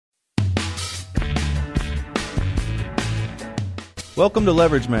Welcome to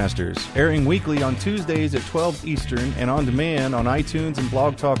Leverage Masters, airing weekly on Tuesdays at 12 Eastern and on demand on iTunes and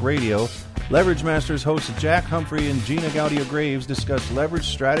Blog Talk Radio. Leverage Masters hosts Jack Humphrey and Gina Gaudio-Graves discuss leverage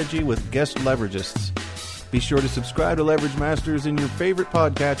strategy with guest leveragists. Be sure to subscribe to Leverage Masters in your favorite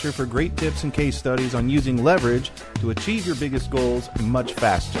podcatcher for great tips and case studies on using leverage to achieve your biggest goals much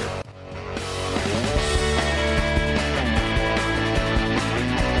faster.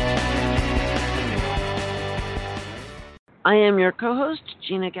 I am your co-host,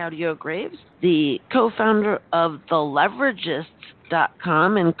 Gina Gaudio-Graves, the co-founder of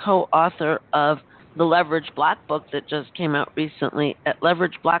TheLeveragists.com and co-author of The Leverage Black Book that just came out recently at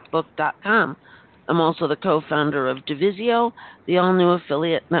LeverageBlackBook.com. I'm also the co-founder of Divisio, the all-new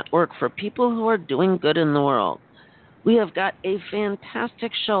affiliate network for people who are doing good in the world. We have got a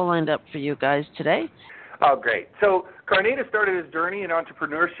fantastic show lined up for you guys today. Oh, great. So Karnika started his journey in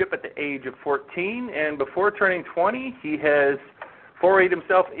entrepreneurship at the age of 14, and before turning 20, he has forayed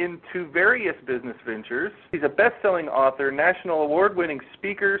himself into various business ventures. He's a best-selling author, national award-winning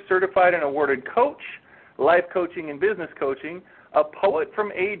speaker, certified and awarded coach, life coaching and business coaching, a poet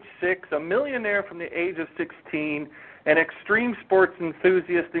from age 6, a millionaire from the age of 16, an extreme sports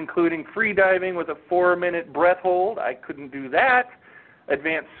enthusiast, including free diving with a 4-minute breath hold. I couldn't do that.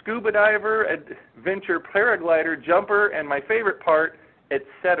 Advanced scuba diver, adventure paraglider, jumper, and my favorite part,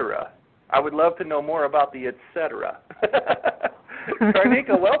 etc. I would love to know more about the etc.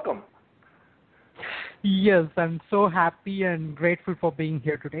 Karnika, welcome. Yes, I'm so happy and grateful for being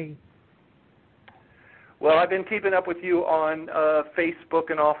here today. Well, I've been keeping up with you on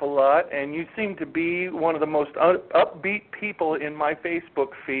Facebook an awful lot, and you seem to be one of the most upbeat people in my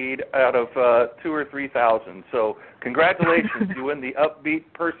Facebook feed out of 2,000 or 3,000. So congratulations, you win the Upbeat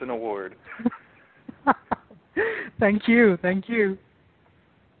Person Award. Thank you.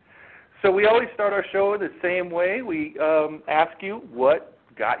 So we always start our show the same way. We ask you what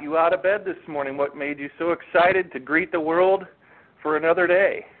got you out of bed this morning, what made you so excited to greet the world for another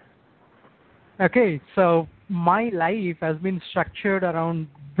day. Okay, so my life has been structured around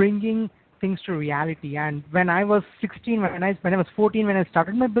bringing things to reality. And when I was 16, when I was 14, when I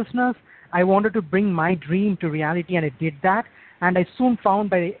started my business, I wanted to bring my dream to reality, and I did that. And I soon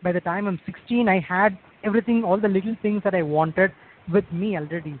found by the time I'm 16, I had everything, all the little things that I wanted with me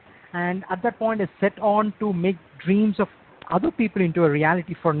already. And at that point, I set on to make dreams of other people into a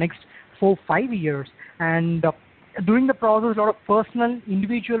reality for next 4-5 years. And during the process, a lot of personal,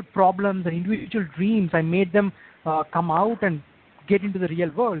 individual problems and individual dreams, I made them come out and get into the real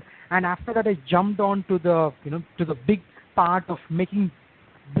world. And after that, I jumped on to the big part of making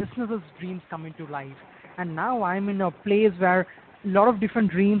businesses' dreams come into life. And now I'm in a place where a lot of different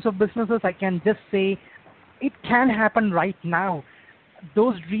dreams of businesses, I can just say it can happen right now.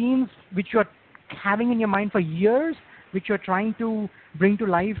 Those dreams which you're having in your mind for years, which you're trying to bring to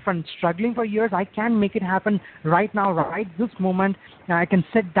life and struggling for years, I can make it happen right now, right this moment. I can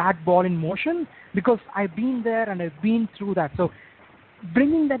set that ball in motion because I've been there and I've been through that. So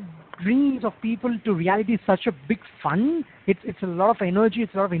bringing that dreams of people to reality is such a big fun. It's a lot of energy,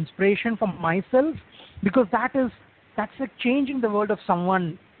 it's a lot of inspiration for myself, because that's like changing the world of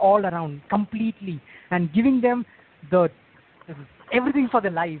someone all around completely and giving them everything for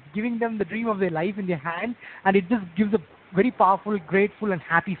their life, giving them the dream of their life in their hand, and it just gives a very powerful, grateful, and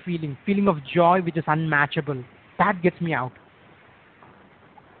happy feeling of joy which is unmatchable. That gets me out.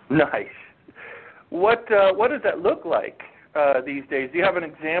 Nice. What does that look like these days? Do you have an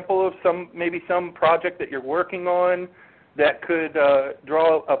example of some project that you're working on that could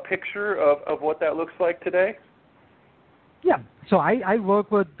draw a picture of what that looks like today? Yeah. So I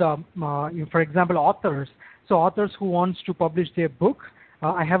work with, for example, authors. So authors who wants to publish their book.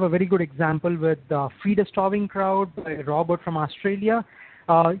 I have a very good example with Feed a Starving Crowd by Robert from Australia.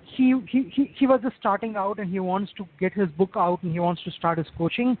 He was just starting out and he wants to get his book out and he wants to start his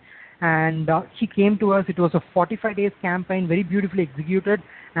coaching. And he came to us. It was a 45 days campaign, very beautifully executed.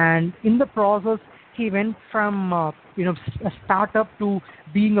 And in the process, he went from a startup to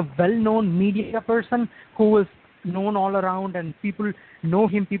being a well-known media person who is known all around, and people know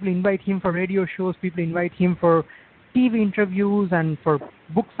him, people invite him for radio shows, people invite him for TV interviews and for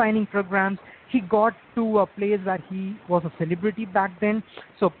book signing programs. He got to a place where he was a celebrity back then.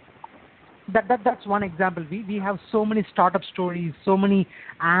 So that's one example. We have so many startup stories, so many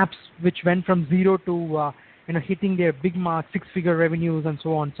apps which went from zero to hitting their big mark, 6-figure revenues and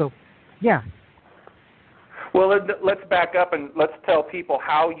so on. So yeah. Well, let's back up and let's tell people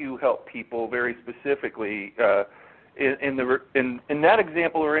how you help people very specifically in that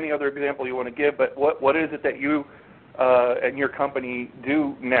example or any other example you want to give. But what is it that you and your company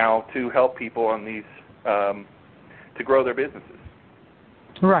do now to help people on these to grow their businesses?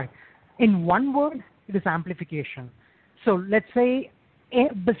 Right. In one word, it is amplification. So let's say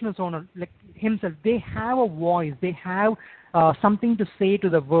a business owner like himself, they have a voice, they have something to say to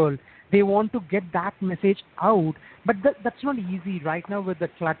the world. They want to get that message out, but that's not easy right now with the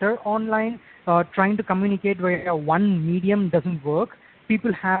clutter online. Trying to communicate via one medium doesn't work.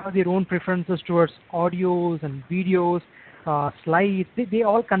 People have their own preferences towards audios and videos, slides. They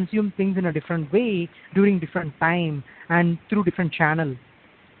all consume things in a different way during different time and through different channels.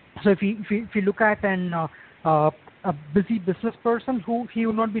 So if you look at a busy business person who he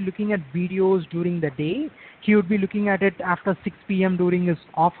would not be looking at videos during the day, he would be looking at it after 6 p.m. during his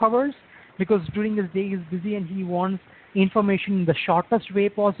off hours, because during his day he's busy and he wants information in the shortest way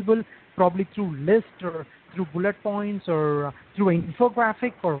possible, probably through list or through bullet points or through an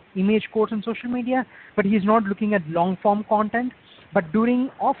infographic or image quotes on social media, but he's not looking at long form content. But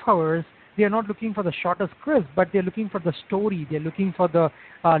during off hours, they are not looking for the shortest crisp, but they're looking for the story. They're looking for the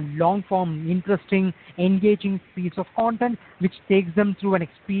long form, interesting, engaging piece of content which takes them through an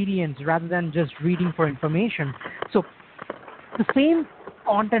experience rather than just reading for information. So the same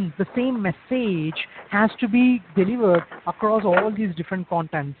content, the same message has to be delivered across all these different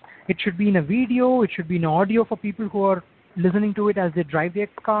contents. It should be in a video, it should be in audio for people who are listening to it as they drive their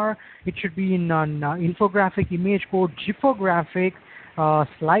car. It should be in an infographic, image code, gifographic,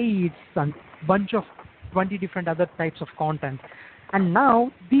 slides, and bunch of 20 different other types of content. And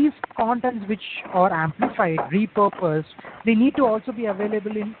now these contents which are amplified, repurposed, they need to also be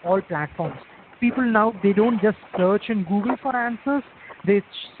available in all platforms. People now, they don't just search in Google for answers. They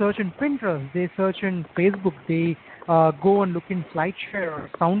search in Pinterest, they search in Facebook, they go and look in SlideShare or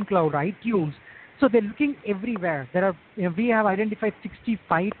SoundCloud, iTunes. So they're looking everywhere. We have identified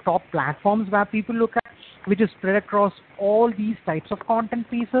 65 top platforms where people look at, which is spread across all these types of content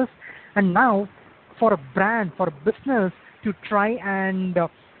pieces. And now, for a brand, for a business to try and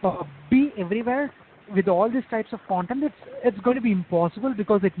be everywhere with all these types of content, it's going to be impossible,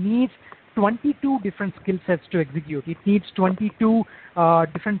 because it needs 22 different skill sets to execute. It needs 22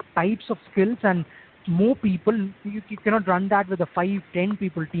 different types of skills and more people. You cannot run that with a 5-10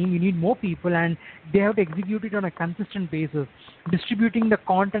 people team. You need more people, and they have to execute it on a consistent basis. Distributing the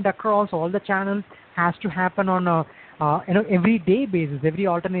content across all the channels has to happen on a every day basis, every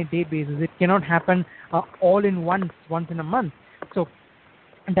alternate day basis. It cannot happen all in once in a month. So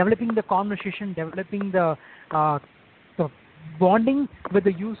developing the conversation, developing the bonding with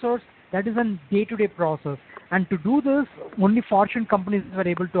the users, that is a day-to-day process. And to do this, only fortune companies were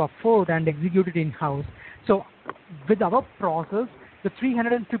able to afford and execute it in-house. So with our process, the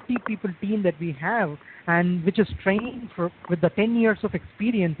 350 people team that we have, and which is trained with the 10 years of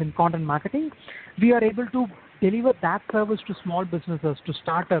experience in content marketing, we are able to deliver that service to small businesses, to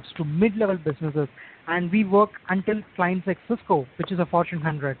startups, to mid-level businesses. And we work until clients like Cisco, which is a Fortune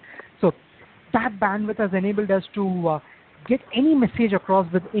 100. So that bandwidth has enabled us to get any message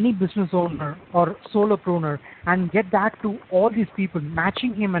across with any business owner or solopreneur and get that to all these people,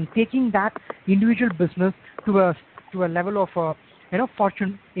 matching him and taking that individual business to a level of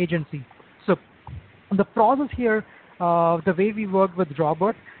fortune agency. So the process here, the way we work with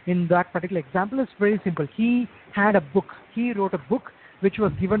Robert in that particular example is very simple. He had a book. He wrote a book which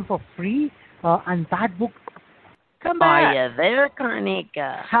was given for free, and that book. Come back. Are you there,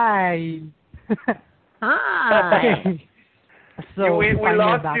 Karnika? Hi. Hi. So we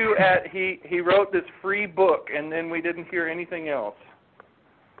lost you at he wrote this free book, and then we didn't hear anything else.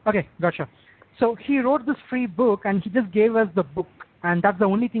 Okay, gotcha. So he wrote this free book, and he just gave us the book, and that's the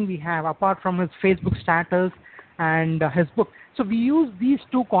only thing we have apart from his Facebook status and his book. So we used these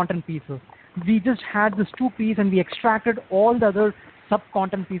two content pieces. We just had this two pieces, and we extracted all the other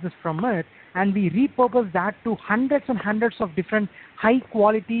sub-content pieces from it, and we repurposed that to hundreds and hundreds of different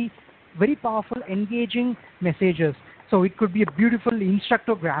high-quality, very powerful, engaging messages. So it could be a beautiful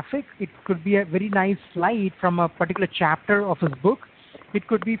instructor graphic. It could be a very nice slide from a particular chapter of his book. It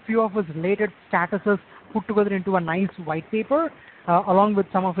could be few of his related statuses put together into a nice white paper, along with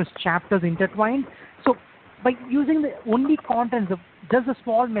some of his chapters intertwined. So by using the only contents, just the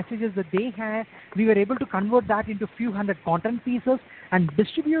small messages that they had, we were able to convert that into a few hundred content pieces and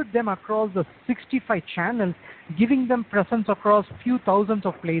distribute them across the 65 channels, giving them presence across few thousands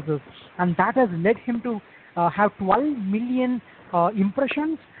of places. And that has led him to have 12 million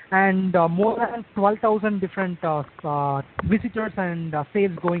impressions and more than 12,000 different visitors and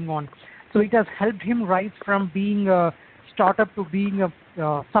sales going on. So it has helped him rise from being a startup to being a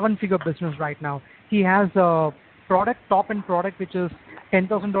 7-figure business right now. He has a product, top-end product, which is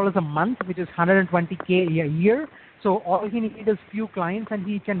 $10,000 a month, which is $120K a year. So all he needs is few clients, and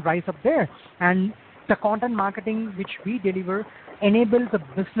he can rise up there. And The content marketing which we deliver enables a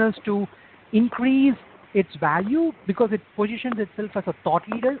business to increase its value because it positions itself as a thought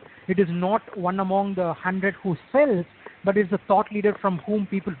leader. It is not one among the 100 who sells, but it's a thought leader from whom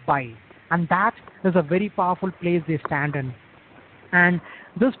people buy. And that is a very powerful place they stand in. And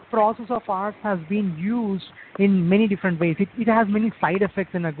this process of ours has been used in many different ways. It has many side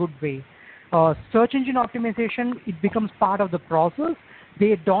effects in a good way. Search engine optimization, it becomes part of the process.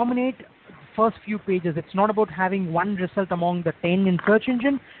 They dominate first few pages. It's not about having one result among the 10 in search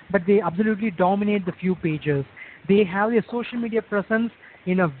engine, but they absolutely dominate the few pages. They have a social media presence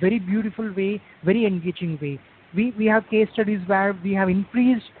in a very beautiful way, very engaging way. We have case studies where we have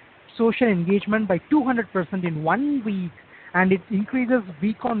increased social engagement by 200% in 1 week, and it increases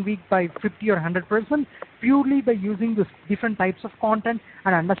week on week by 50 or 100% purely by using this different types of content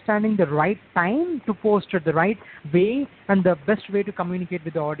and understanding the right time to post it, the right way, and the best way to communicate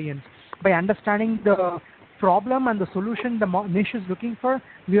with the audience. By understanding the problem and the solution the niche is looking for,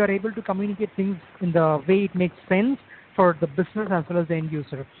 we are able to communicate things in the way it makes sense for the business as well as the end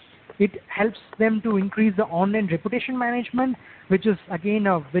user. It helps them to increase the online reputation management, which is again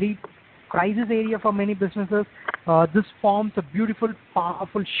a very crisis area for many businesses. This forms a beautiful,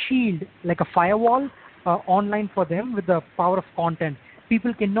 powerful shield, like a firewall online for them with the power of content.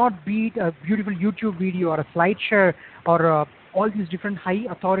 People cannot beat a beautiful YouTube video or a SlideShare or all these different high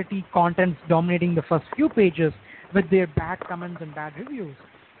authority contents dominating the first few pages with their bad comments and bad reviews.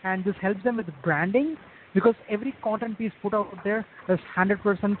 And this helps them with branding, because every content piece put out there is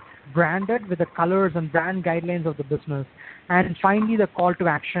 100% branded with the colors and brand guidelines of the business. And finally, the call to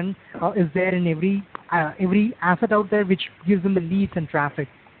action is there in every asset out there, which gives them the leads and traffic.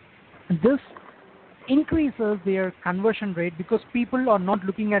 And this increases their conversion rate because people are not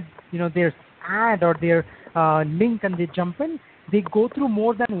looking at their ad or their link and they jump in. They go through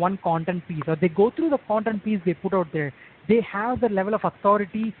more than one content piece, or they go through the content piece they put out there. They have the level of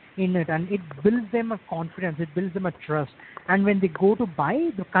authority in it, and it builds them a confidence, it builds them a trust. And when they go to buy,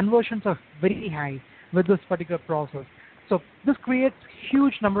 the conversions are very high with this particular process. So this creates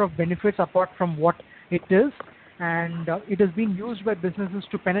huge number of benefits apart from what it is. And it has been used by businesses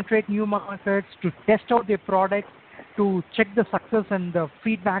to penetrate new markets, to test out their products, to check the success and the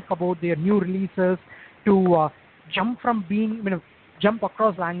feedback about their new releases, to jump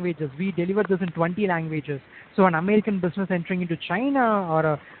across languages. We deliver this in 20 languages. So an American business entering into China or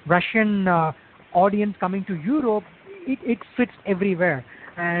a Russian audience coming to Europe, it fits everywhere.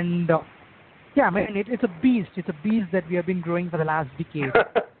 And it's a beast. It's a beast that we have been growing for the last decade.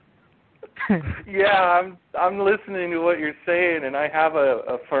 Yeah, I'm listening to what you're saying, and I have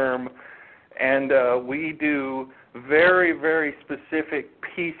a firm, and we do very, very specific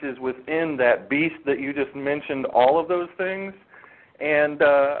pieces within that beast that you just mentioned, all of those things. And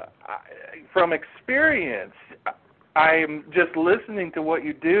from experience, I'm just listening to what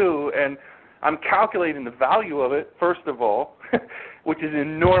you do, and I'm calculating the value of it, first of all, which is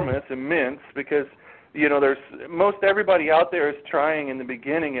enormous, immense, because there's most everybody out there is trying in the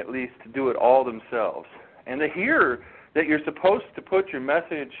beginning at least to do it all themselves. And to hear that you're supposed to put your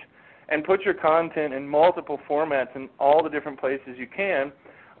message and put your content in multiple formats in all the different places you can,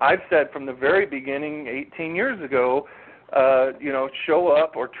 I've said from the very beginning 18 years ago, show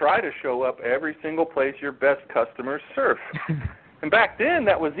up or try to show up every single place your best customers surf. And back then,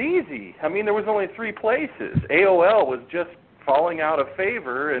 that was easy. I mean, there was only 3 places. AOL was just falling out of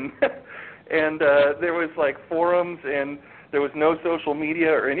favor, and there was like forums, and there was no social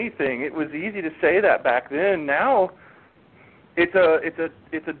media or anything. It was easy to say that back then. Now, it's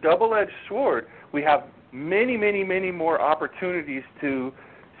a double-edged sword. We have many, many, many more opportunities to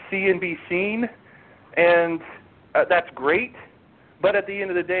see and be seen, and that's great. But at the end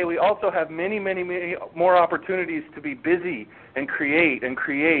of the day, we also have many, many, many more opportunities to be busy and create and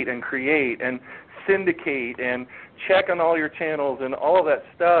create and create and syndicate and check on all your channels and all of that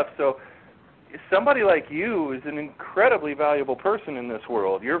stuff. So somebody like you is an incredibly valuable person in this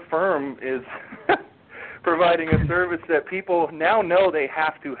world. Your firm is providing a service that people now know they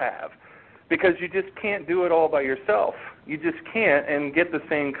have to have, because you just can't do it all by yourself. You just can't and get the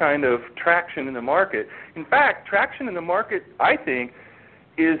same kind of traction in the market. In fact, traction in the market, I think,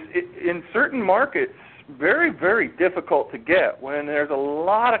 is in certain markets very, very difficult to get when there's a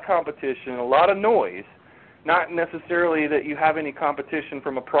lot of competition, a lot of noise. Not necessarily that you have any competition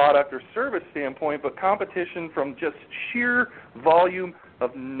from a product or service standpoint, but competition from just sheer volume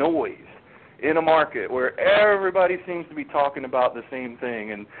of noise in a market where everybody seems to be talking about the same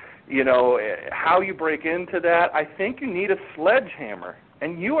thing. And how you break into that, I think you need a sledgehammer.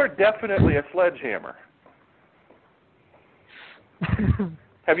 And you are definitely a sledgehammer.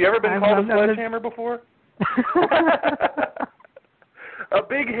 Have you ever been called a I'm sledgehammer before? A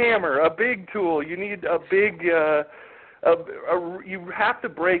big hammer, a big tool. You need a big. You have to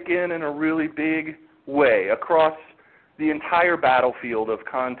break in a really big way across the entire battlefield of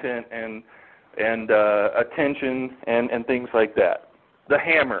content and attention and things like that. The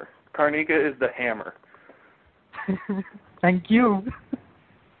hammer. Karnika is the hammer. Thank you.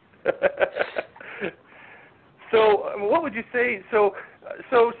 So, what would you say? So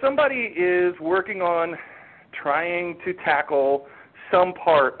somebody is working on trying to tackle some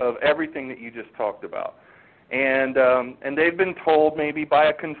part of everything that you just talked about, and they've been told maybe by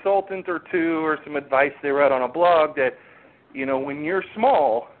a consultant or two or some advice they read on a blog that, you know, when you're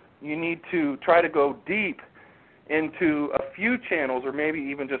small, you need to try to go deep into a few channels or maybe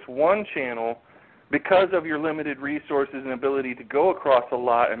even just one channel because of your limited resources and ability to go across a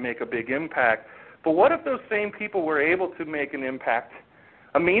lot and make a big impact. But what if those same people were able to make an impact,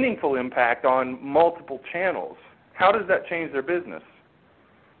 a meaningful impact on multiple channels? How does that change their business?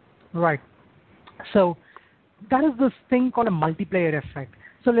 Right. So that is this thing called a multiplier effect.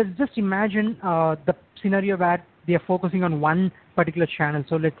 So let's just imagine the scenario where they are focusing on one particular channel.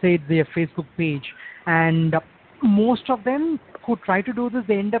 So let's say it's their Facebook page, and most of them who try to do this,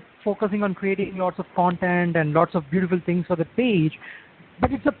 they end up focusing on creating lots of content and lots of beautiful things for the page.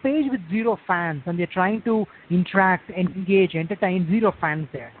 But it's a page with zero fans, and they're trying to interact, engage, entertain, zero fans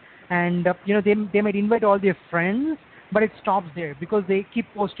there. And they might invite all their friends, but it stops there because they keep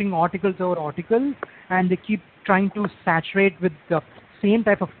posting articles over articles, and they keep trying to saturate with the same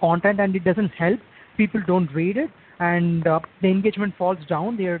type of content, and it doesn't help. People don't read it, and the engagement falls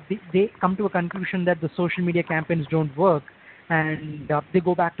down. They come to a conclusion that the social media campaigns don't work, and they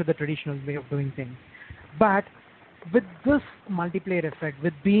go back to the traditional way of doing things. But with this multiplier effect,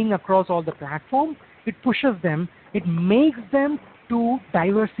 with being across all the platforms, it pushes them, it makes them to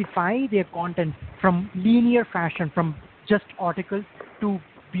diversify their content from linear fashion, from just articles to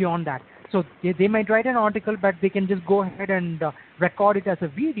beyond that. So they might write an article, but they can just go ahead and record it as a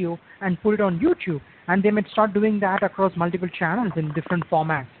video and put it on YouTube. And they might start doing that across multiple channels in different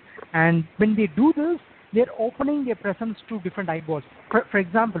formats. And when they do this, they're opening their presence to different eyeballs. For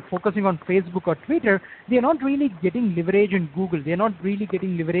example, focusing on Facebook or Twitter, they're not really getting leverage in Google. They're not really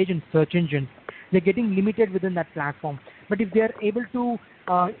getting leverage in search engines. They're getting limited within that platform. But if they're able to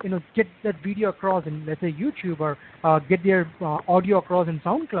get that video across in, let's say, YouTube, or get their audio across in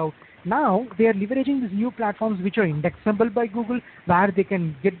SoundCloud, now they are leveraging these new platforms which are indexable by Google, where they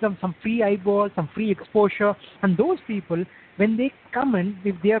can get them some free eyeballs, some free exposure. And those people, when they come in,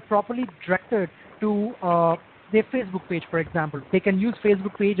 if they are properly directed to their Facebook page, for example, they can use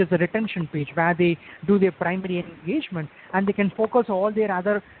Facebook page as a retention page where they do their primary engagement, and they can focus all their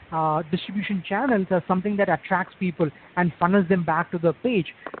other distribution channels as something that attracts people and funnels them back to the page.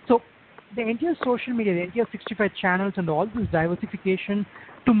 So the entire social media, the entire 65 channels and all this diversification,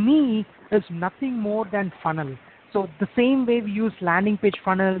 to me, is nothing more than funnel. So the same way we use landing page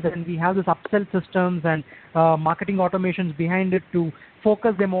funnels and we have this upsell systems and marketing automations behind it to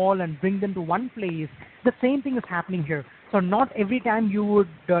focus them all and bring them to one place, the same thing is happening here. So not every time you would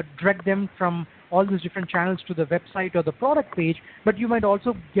direct them from all these different channels to the website or the product page, but you might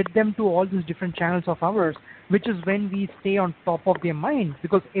also get them to all these different channels of ours, which is when we stay on top of their mind,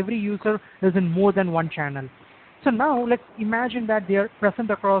 because every user is in more than one channel. So now let's imagine that they are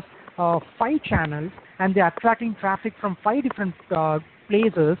present across 5 channels, and they're attracting traffic from 5 different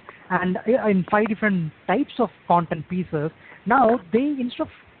places and in 5 different types of content pieces. Now they, instead of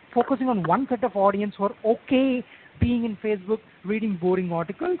focusing on one set of audience who are okay being in Facebook reading boring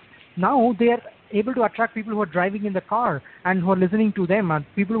articles, now they are able to attract people who are driving in the car and who are listening to them, and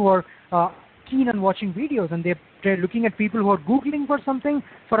people who are keen on watching videos, and they're looking at people who are Googling for something,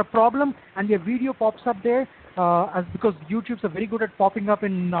 for a problem, and their video pops up there because YouTube's are very good at popping up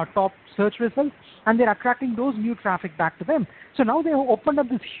in top search results, and they're attracting those new traffic back to them. So now they have opened up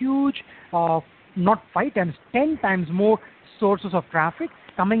this huge, not 5 times, 10 times more sources of traffic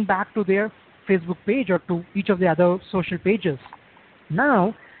coming back to their Facebook page or to each of the other social pages.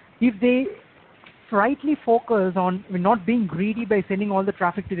 Now, if they rightly focus on not being greedy by sending all the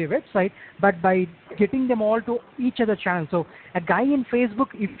traffic to their website, but by getting them all to each other channel. So a guy in Facebook,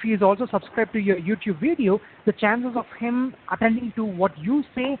 if he is also subscribed to your YouTube video, the chances of him attending to what you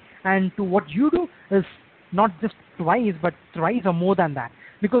say and to what you do is not just twice, but thrice or more than that.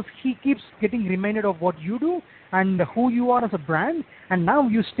 Because he keeps getting reminded of what you do and who you are as a brand, and now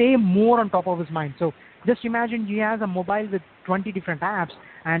you stay more on top of his mind. So just imagine he has a mobile with 20 different apps,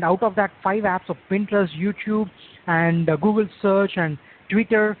 and out of that 5 apps of Pinterest, YouTube, and Google search, and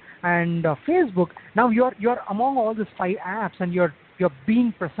Twitter, and Facebook. Now you're among all these 5 apps, and you're you're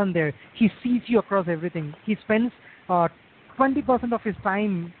being present there. He sees you across everything. He spends 20% of his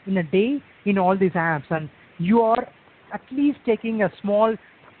time in a day in all these apps, and you are at least taking a small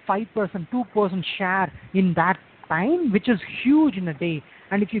 5%, 2% share in that time, which is huge in a day.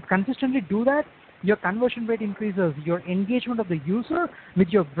 And if you consistently do that, your conversion rate increases, your engagement of the user with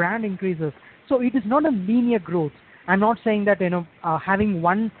your brand increases. So it is not a linear growth. I'm not saying that having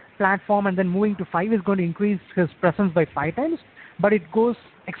one platform and then moving to 5 is going to increase his presence by 5 times, but it goes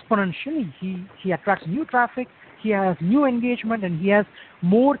exponentially. He attracts new traffic, he has new engagement, and he has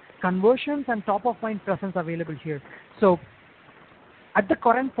more conversions and top of mind presence available here. So at the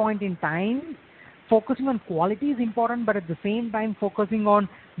current point in time, focusing on quality is important, but at the same time focusing on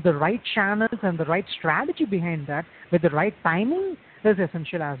the right channels and the right strategy behind that with the right timing is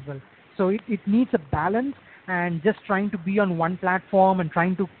essential as well. So it needs a balance, and just trying to be on one platform and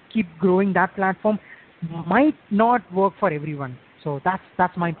trying to keep growing that platform might not work for everyone. So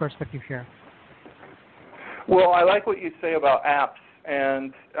that's my perspective here. Well, I like what you say about apps,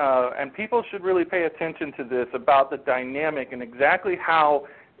 and people should really pay attention to this about the dynamic and exactly how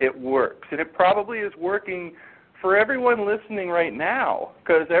it works. And it probably is working for everyone listening right now,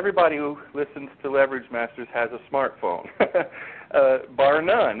 because everybody who listens to Leverage Masters has a smartphone, bar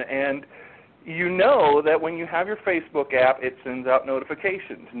none. And you know that when you have your Facebook app, it sends out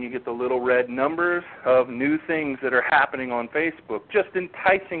notifications, and you get the little red numbers of new things that are happening on Facebook, just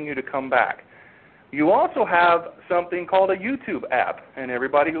enticing you to come back. You also have something called a YouTube app, and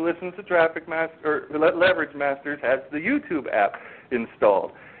everybody who listens to Leverage Masters has the YouTube app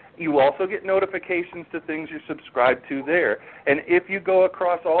installed. You also get notifications to things you're subscribed to there. And if you go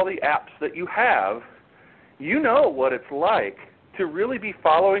across all the apps that you have, you know what it's like to really be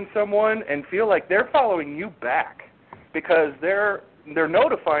following someone and feel like they're following you back because they're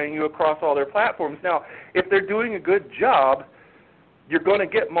notifying you across all their platforms. Now, if they're doing a good job, you're going to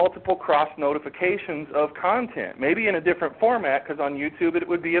get multiple cross notifications of content, maybe in a different format, because on YouTube it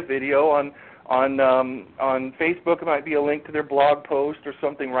would be a video, on Facebook it might be a link to their blog post or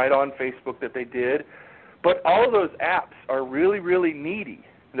something right on Facebook that they did. But all of those apps are really, really needy.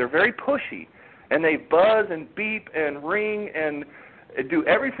 They're very pushy, and they buzz and beep and ring and do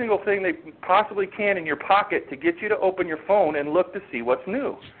every single thing they possibly can in your pocket to get you to open your phone and look to see what's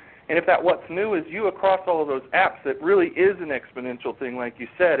new. And if that what's new is you across all of those apps, that really is an exponential thing, like you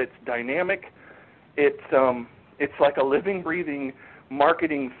said. It's dynamic. It's like a living, breathing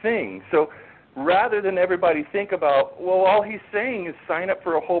marketing thing. So rather than everybody think about, well, all he's saying is sign up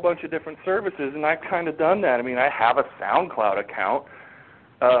for a whole bunch of different services, and I've kind of done that. I mean, I have a SoundCloud account,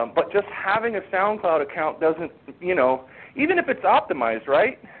 but just having a SoundCloud account doesn't, even if it's optimized,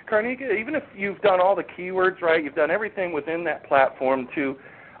 right, Karnika? Even if you've done all the keywords right, you've done everything within that platform to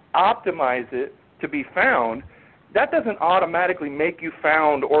optimize it to be found, that doesn't automatically make you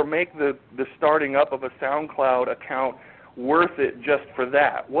found or make the starting up of a SoundCloud account worth it just for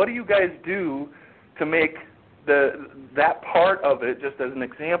that. What do you guys do to make that part of it, just as an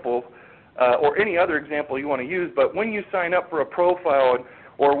example, or any other example you want to use, but when you sign up for a profile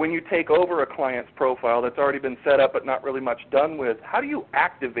or when you take over a client's profile that's already been set up but not really much done with, how do you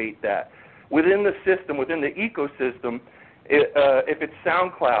activate that within the system, within the ecosystem? If it's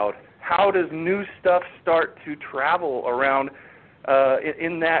SoundCloud, how does new stuff start to travel around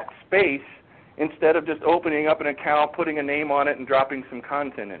in that space instead of just opening up an account, putting a name on it, and dropping some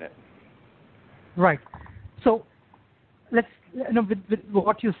content in it? Right. So let's, with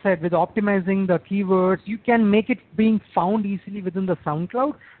what you said, with optimizing the keywords, you can make it being found easily within the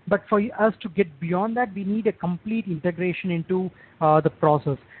SoundCloud. But for us to get beyond that, we need a complete integration into the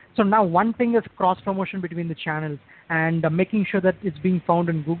process. So now one thing is cross-promotion between the channels and making sure that it's being found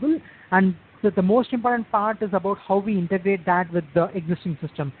in Google. And the most important part is about how we integrate that with the existing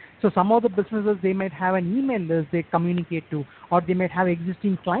system. So some of the businesses, they might have an email list they communicate to, or they might have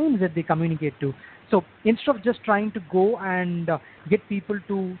existing clients that they communicate to. So instead of just trying to go and get people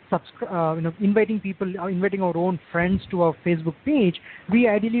to subscribe, inviting our own friends to our Facebook page, we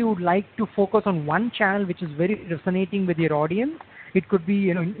ideally would like to focus on one channel which is very resonating with your audience. It could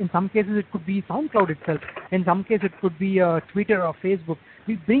be, in some cases it could be SoundCloud itself. In some cases it could be Twitter or Facebook.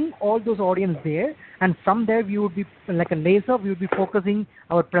 We bring all those audience there, and from there we would be like a laser. We would be focusing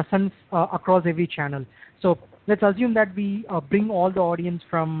our presence across every channel. So let's assume that we bring all the audience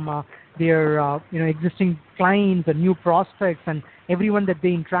from their existing clients and new prospects and everyone that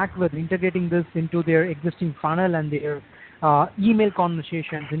they interact with, integrating this into their existing funnel and their email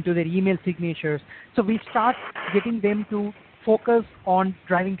conversations, into their email signatures. So we start getting them to focus on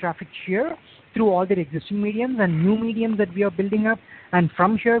driving traffic here, through all their existing mediums and new mediums that we are building up. And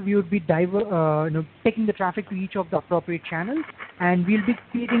from here, we would be taking the traffic to each of the appropriate channels, and we'll be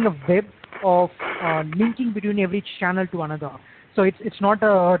creating a web of linking between every channel to another. So it's not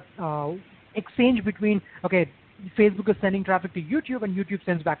a exchange between, okay, Facebook is sending traffic to YouTube and YouTube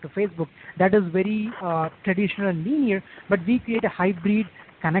sends back to Facebook. That is very traditional and linear, but we create a hybrid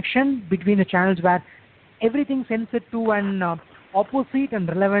connection between the channels where everything sends it to an opposite and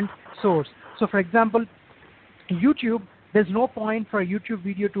relevant source. So, for example, YouTube, there's no point for a YouTube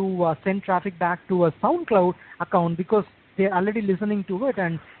video to send traffic back to a SoundCloud account because they're already listening to it,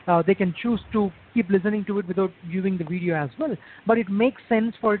 and they can choose to keep listening to it without viewing the video as well. But it makes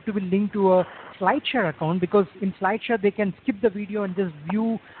sense for it to be linked to a SlideShare account, because in SlideShare they can skip the video and just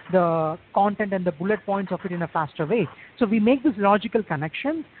view the content and the bullet points of it in a faster way. So we make this logical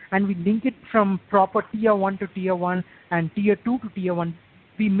connection, and we link it from proper tier 1 to tier 1 and tier 2 to tier 1.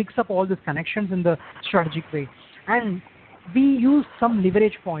 We mix up all these connections in the strategic way. And we use some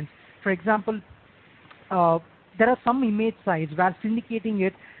leverage points. For example, there are some image sites where syndicating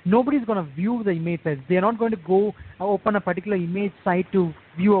it, nobody's going to view the image sites. They're not going to go open a particular image site to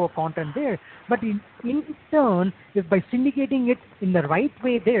view our content there. But in turn, if by syndicating it in the right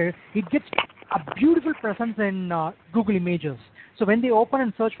way there, it gets a beautiful presence in Google Images. So when they open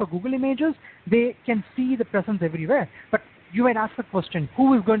and search for Google Images, they can see the presence everywhere. But you might ask the question,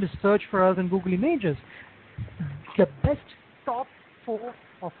 who is going to search for us in Google Images? The best top 4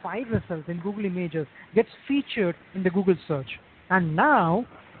 or 5 results in Google Images gets featured in the Google search. And now,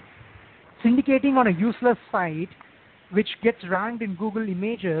 syndicating on a useless site which gets ranked in Google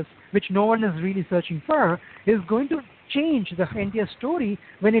Images, which no one is really searching for, is going to change the entire story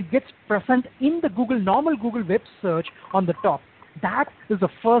when it gets present in the normal Google web search on the top. That is the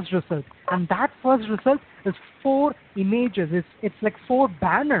first result. And that first result is 4 images. It's like 4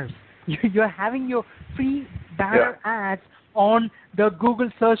 banners. You're having your free banner ads on the Google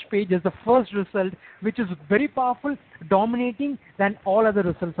search page as the first result, which is very powerful, dominating than all other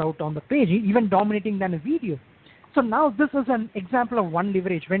results out on the page, even dominating than a video. So now this is an example of one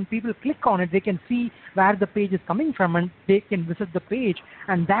leverage. When people click on it, they can see where the page is coming from, and they can visit the page,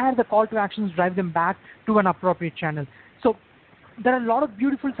 and there the call to actions drive them back to an appropriate channel. So there are a lot of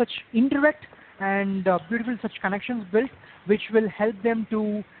beautiful such indirect and beautiful such connections built, which will help them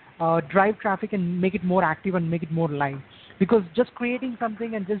to drive traffic and make it more active and make it more live. Because just creating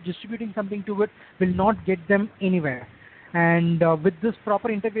something and just distributing something to it will not get them anywhere. And with this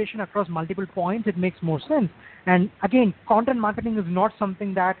proper integration across multiple points, it makes more sense. And again, content marketing is not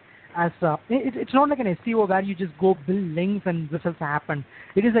something that it's not like an SEO where you just go build links and results happen.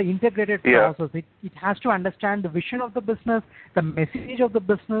 It is an integrated process. It has to understand the vision of the business, the message of the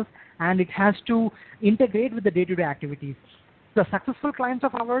business, and it has to integrate with the day-to-day activities. The successful clients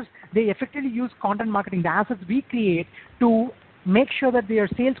of ours, they effectively use content marketing, the assets we create, to make sure that their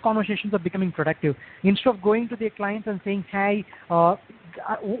sales conversations are becoming productive. Instead of going to their clients and saying, hey,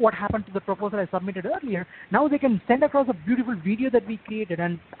 what happened to the proposal I submitted earlier, now they can send across a beautiful video that we created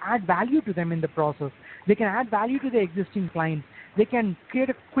and add value to them in the process. They can add value to their existing clients. They can create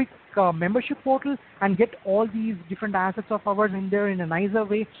a quick membership portal and get all these different assets of ours in there in a nicer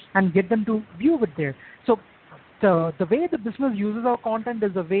way and get them to view it there. So the way the business uses our content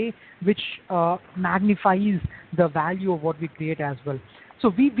is a way which magnifies the value of what we create as well.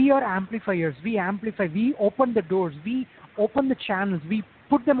 So we are amplifiers. We amplify. We open the doors. We open the channels. We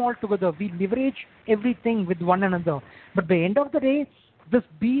put them all together. We leverage everything with one another. But at the end of the day, this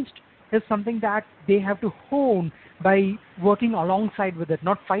beast is something that they have to hone by working alongside with it,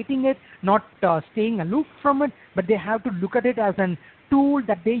 not fighting it, not staying aloof from it, but they have to look at it as a tool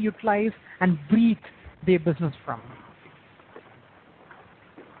that they utilize and breathe their business from.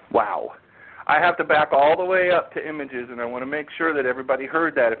 Wow. I have to back all the way up to images, and I want to make sure that everybody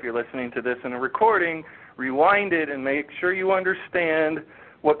heard that. If you're listening to this in a recording, rewind it and make sure you understand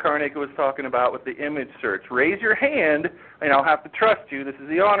what Karnika was talking about with the image search. Raise your hand, and I'll have to trust you. This is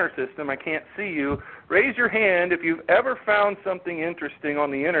the honor system. I can't see you. Raise your hand if you've ever found something interesting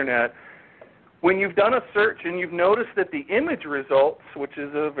on the Internet. When you've done a search and you've noticed that the image results, which is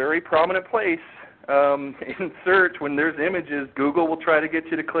a very prominent place in search, when there's images, Google will try to get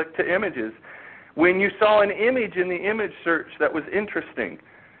you to click to images. When you saw an image in the image search that was interesting,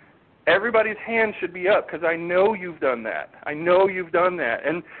 everybody's hand should be up because I know you've done that. I know you've done that.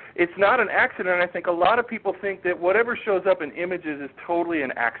 And it's not an accident. I think a lot of people think that whatever shows up in images is totally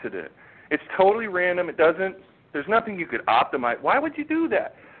an accident. It's totally random. There's nothing you could optimize. Why would you do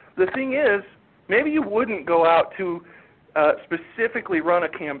that? The thing is, maybe you wouldn't go out to specifically run a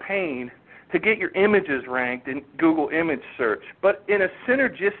campaign to get your images ranked in Google image search. But in a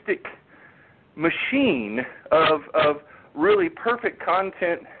synergistic machine of really perfect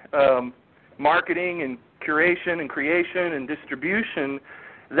content marketing and curation and creation and distribution,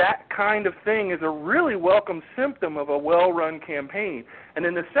 that kind of thing is a really welcome symptom of a well-run campaign. And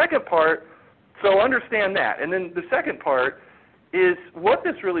then the second part, so understand that. And then the second part is what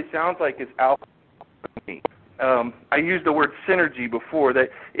this really sounds like is alpha. I used the word synergy before, that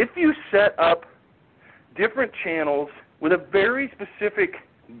if you set up different channels with a very specific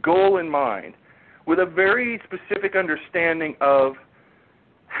goal in mind, with a very specific understanding of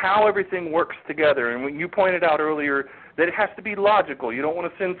how everything works together, and when you pointed out earlier that it has to be logical. You don't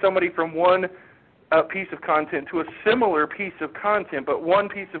want to send somebody from one piece of content to a similar piece of content, but one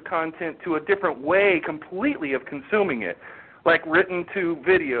piece of content to a different way completely of consuming it, like written to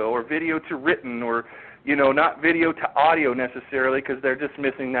video or video to written, or not video to audio necessarily, because they're just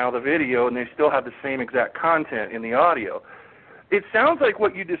missing now the video and they still have the same exact content in the audio. It sounds like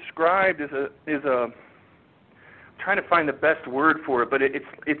what you described is a trying to find the best word for it, but it's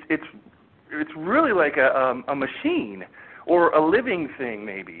really like a machine or a living thing,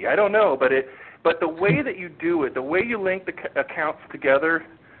 maybe. I don't know, but the way that you do it, the way you link the accounts together,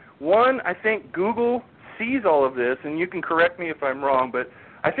 one, I think Google sees all of this, and you can correct me if I'm wrong, but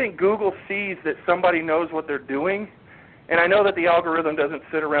I think Google sees that somebody knows what they're doing. And I know that the algorithm doesn't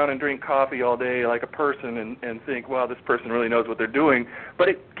sit around and drink coffee all day like a person and think, well, this person really knows what they're doing. But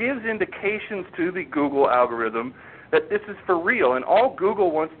it gives indications to the Google algorithm that this is for real. And all Google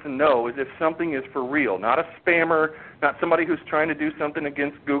wants to know is if something is for real, not a spammer, not somebody who's trying to do something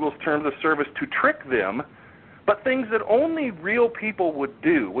against Google's terms of service to trick them, but things that only real people would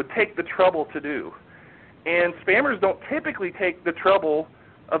take the trouble to do. And spammers don't typically take the trouble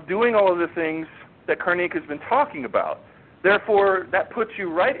of doing all of the things that Karnika has been talking about. Therefore, that puts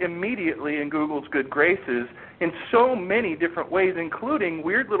you right immediately in Google's good graces in so many different ways, including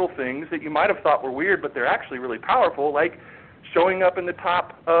weird little things that you might have thought were weird, but they're actually really powerful, like showing up in the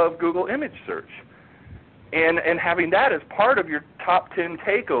top of Google image search. And having that as part of your top 10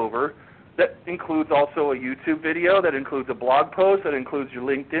 takeover, that includes also a YouTube video, that includes a blog post, that includes your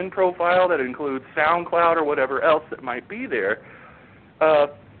LinkedIn profile, that includes SoundCloud or whatever else that might be there.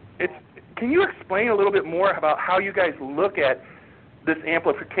 Can you explain a little bit more about how you guys look at this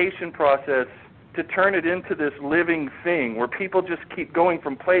amplification process to turn it into this living thing where people just keep going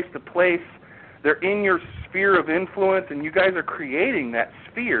from place to place? They're in your sphere of influence, and you guys are creating that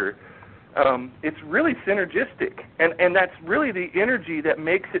sphere. It's really synergistic, and that's really the energy that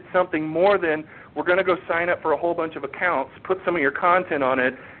makes it something more than we're going to go sign up for a whole bunch of accounts, put some of your content on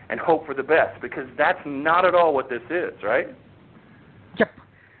it, and hope for the best, because that's not at all what this is, right? Yep.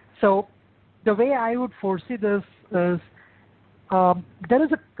 So the way I would foresee this is there is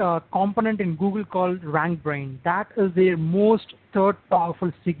a component in Google called rank brain. That is their most third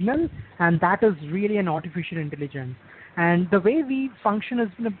powerful signal, and that is really an artificial intelligence. And the way we function is,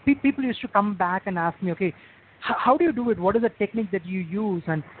 people used to come back and ask me, okay, how do you do it? What is the technique that you use?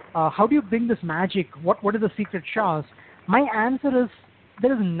 And how do you bring this magic? What is the secret sauce? My answer is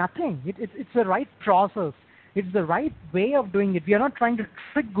there is nothing. It's the right process. It's the right way of doing it. We are not trying to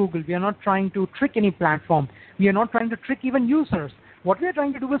trick Google. We are not trying to trick any platform. We are not trying to trick even users. What we are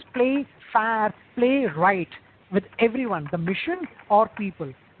trying to do is play fair, play right with everyone, the mission or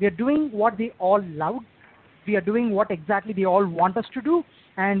people. We are doing what they all love. We are doing what exactly they all want us to do,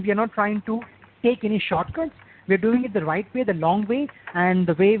 and we are not trying to take any shortcuts. We are doing it the right way, the long way, and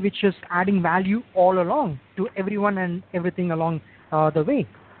the way which is adding value all along to everyone and everything along the way.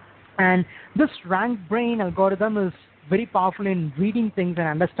 And this rank brain algorithm is very powerful in reading things and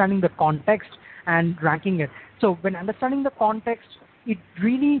understanding the context and ranking it. So when understanding the context, it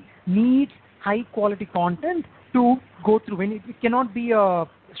really needs high quality content to go through. And it cannot be a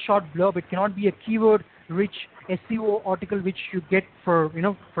short blurb. It cannot be a keyword rich SEO article which you get for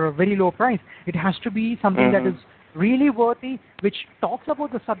a very low price. It has to be something that is really worthy, which talks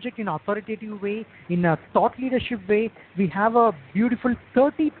about the subject in an authoritative way, in a thought leadership way. We have a beautiful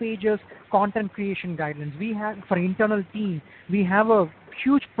 30 pages content creation guidelines. We have, for internal team, we have a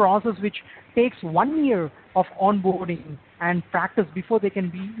huge process which takes 1 year of onboarding and practice before they can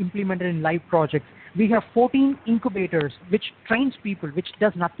be implemented in live projects. We have 14 incubators which trains people, which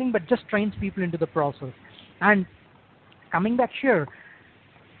does nothing but just trains people into the process. And coming back here,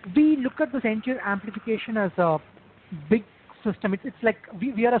 we look at this entire amplification as a big system. It's like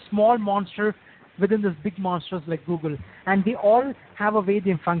we are a small monster within this big monsters like Google, and they all have a way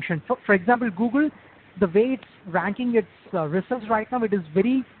they function. For example, Google the way it's ranking its results right now, it is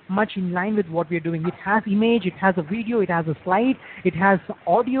very much in line with what we're doing. It has image, it has a video, it has a slide, it has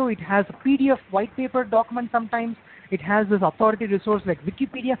audio, it has a PDF white paper document sometimes, it has this authority resource like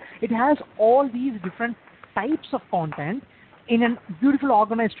Wikipedia. It has all these different types of content in a beautiful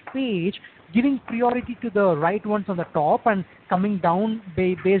organized page, giving priority to the right ones on the top and coming down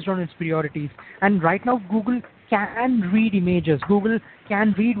based on its priorities. And right now, Google can read images. Google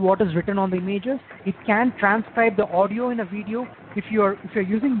can read what is written on the images. It can transcribe the audio in a video. If you're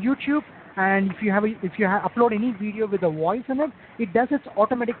using YouTube and if you upload any video with a voice in it, it does its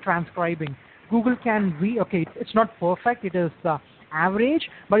automatic transcribing. Google can read. Okay, it's not perfect. It is average,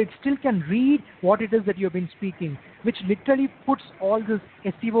 but it still can read what it is that you've been speaking, which literally puts all this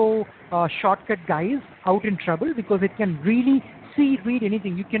SEO shortcut guys out in trouble, because it can really read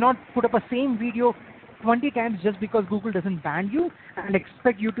anything. You cannot put up a same video 20 times just because Google doesn't ban you and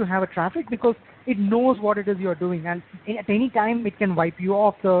expect you to have a traffic, because it knows what it is you're doing, and at any time it can wipe you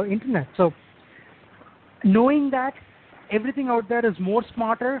off the internet. So knowing that everything out there is more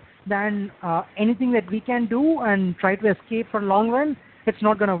smarter than anything that we can do and try to escape for long run, it's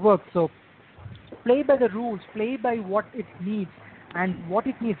not going to work. So play by the rules, play by what it needs and what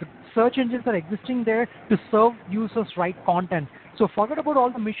it needs. Search engines are existing there to serve users right content. So forget about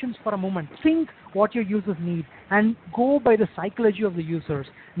all the missions for a moment. Think what your users need and go by the psychology of the users.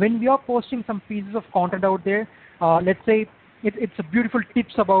 When we are posting some pieces of content out there, let's say it's a beautiful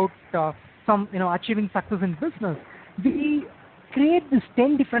tips about some achieving success in business. We create this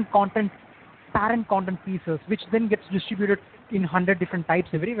 10 different parent content pieces, which then gets distributed in 100 different types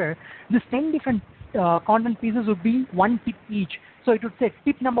everywhere. This 10 different content pieces would be one tip each. So it would say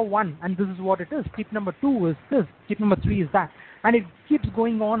tip number 1, and this is what it is. Tip number 2 is this. Tip number 3 is that. And it keeps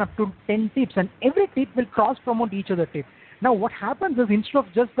going on up to 10 tips, and every tip will cross-promote each other tip. Now what happens is, instead of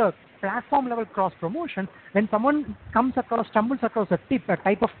just the platform level cross-promotion, when someone stumbles across a tip, a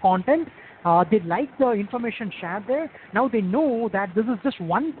type of content, they like the information shared there. Now they know that this is just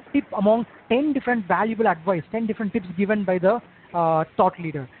one tip among 10 different valuable advice, 10 different tips given by the thought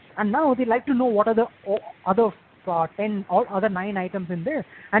leader. And now they like to know what are the other 10 or other 9 items in there.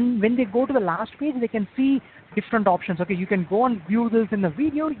 And when they go to the last page, they can see different options. Okay, you can go and view this in a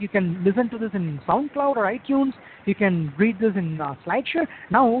video. You can listen to this in SoundCloud or iTunes. You can read this in SlideShare.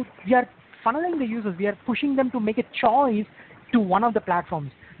 Now we are funneling the users. We are pushing them to make a choice to one of the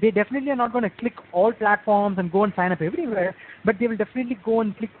platforms. They definitely are not going to click all platforms and go and sign up everywhere, but they will definitely go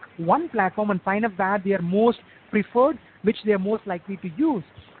and click one platform and sign up where they are most preferred, which they are most likely to use.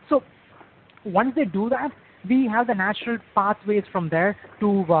 So once they do that, we have the natural pathways from there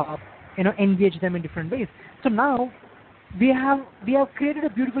to engage them in different ways. So now we have created a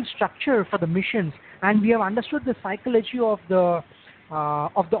beautiful structure for the missions, and we have understood the psychology of the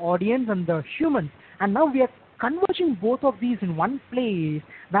audience and the humans, and now we are converging both of these in one place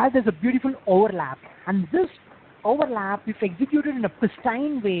where there's a beautiful overlap. And this overlap, if executed in a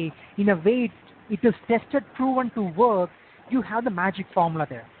pristine way, in a way it is tested, proven to work, you have the magic formula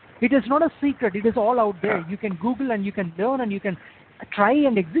there. It is not a secret. It is all out there. You can Google and you can learn and you can try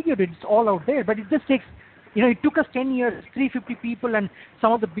and execute it. It's all out there. But it just takes, it took us 10 years, 350 people, and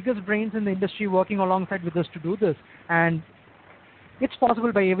some of the biggest brains in the industry working alongside with us to do this. And it's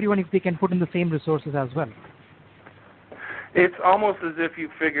possible by everyone if they can put in the same resources as well. It's almost as if you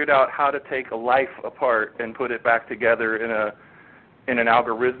figured out how to take a life apart and put it back together in an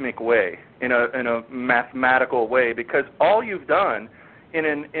algorithmic way, in a mathematical way, because all you've done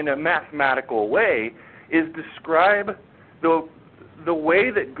in a mathematical way is describe the way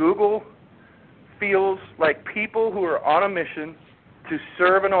that Google feels like people who are on a mission to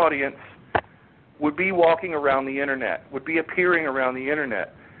serve an audience would be walking around the internet, would be appearing around the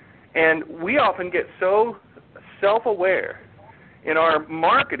internet. And we often get so self-aware in our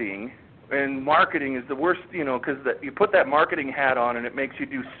marketing, and marketing is the worst, because you put that marketing hat on and it makes you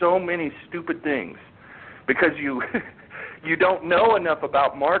do so many stupid things because you don't know enough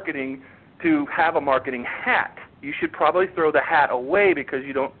about marketing to have a marketing hat. You should probably throw the hat away because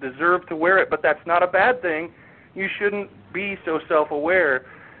you don't deserve to wear it, but that's not a bad thing. You shouldn't be so self-aware.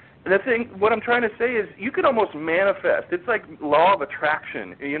 And what I'm trying to say is you can almost manifest. It's like law of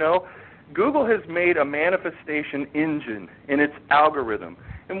attraction, Google has made a manifestation engine in its algorithm.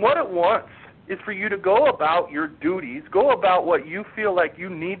 And what it wants is for you to go about your duties, go about what you feel like you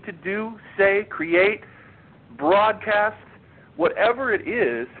need to do, say, create, broadcast, whatever it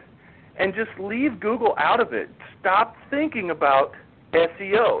is, and just leave Google out of it. Stop thinking about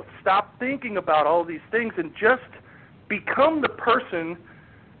SEO. Stop thinking about all these things and just become the person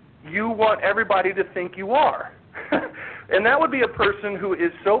you want everybody to think you are. And that would be a person who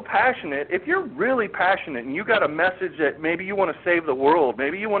is so passionate. If you're really passionate and you got a message that maybe you want to save the world,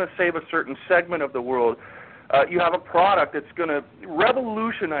 maybe you want to save a certain segment of the world, you have a product that's going to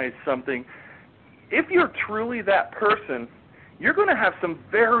revolutionize something, if you're truly that person, you're going to have some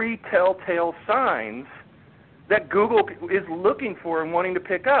very telltale signs that Google is looking for and wanting to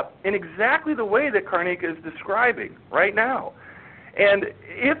pick up in exactly the way that Karnika is describing right now. And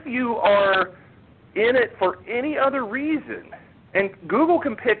if you are in it for any other reason, and Google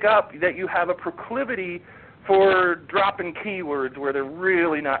can pick up that you have a proclivity for dropping keywords where they're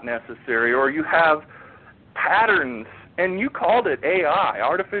really not necessary, or you have patterns, and you called it AI,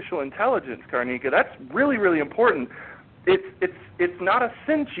 artificial intelligence, Karnika. That's really, really important. It's not a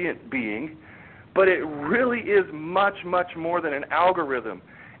sentient being, but it really is much, much more than an algorithm.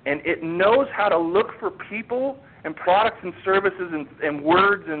 And it knows how to look for people and products and services and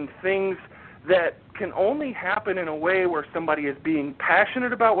words and things that can only happen in a way where somebody is being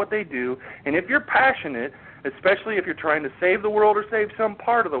passionate about what they do. And if you're passionate, especially if you're trying to save the world or save some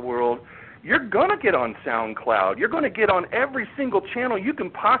part of the world, you're going to get on SoundCloud. You're going to get on every single channel you can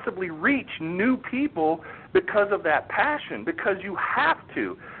possibly reach new people because of that passion, because you have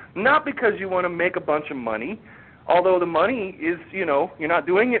to. Not because you want to make a bunch of money, although the money is, you're not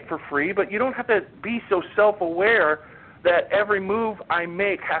doing it for free, but you don't have to be so self-aware that every move I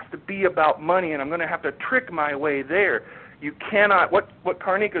make has to be about money and I'm going to have to trick my way there. You cannot, what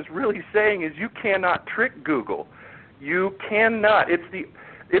Karnika is really saying is you cannot trick Google. You cannot. It's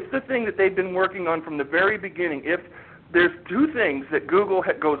the thing that they've been working on from the very beginning. If there's two things that Google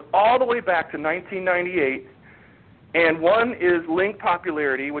goes all the way back to 1998, and one is link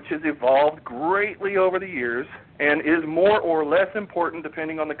popularity, which has evolved greatly over the years and is more or less important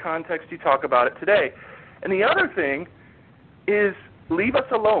depending on the context you talk about it today. And the other thing is leave us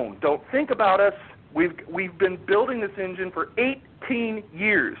alone. Don't think about us. We've been building this engine for 18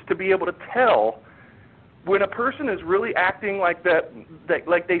 years to be able to tell when a person is really acting like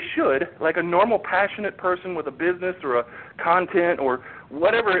like they should, like a normal, passionate person with a business or a content or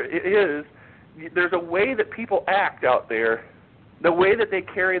whatever it is. There's a way that people act out there, the way that they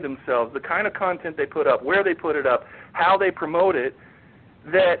carry themselves, the kind of content they put up, where they put it up, how they promote it,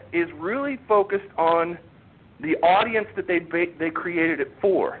 that is really focused on the audience that they created it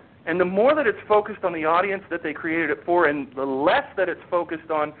for. And the more that it's focused on the audience that they created it for, and the less that it's focused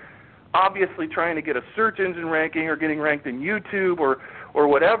on obviously trying to get a search engine ranking or getting ranked in YouTube or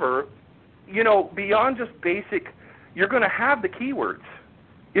whatever, beyond just basic, you're going to have the keywords.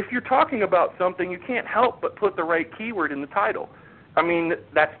 If you're talking about something, you can't help but put the right keyword in the title. I mean,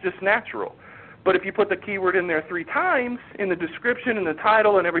 that's just natural. But if you put the keyword in there 3 times in the description and the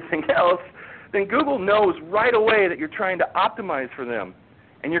title and everything else, then Google knows right away that you're trying to optimize for them,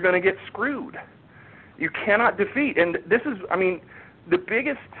 and you're going to get screwed. You cannot defeat. And this is, the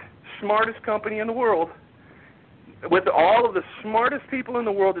biggest, smartest company in the world, with all of the smartest people in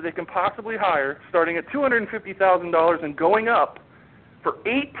the world that they can possibly hire, starting at $250,000 and going up, for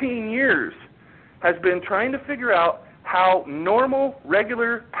 18 years, has been trying to figure out how normal,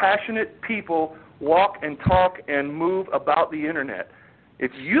 regular, passionate people walk and talk and move about the Internet.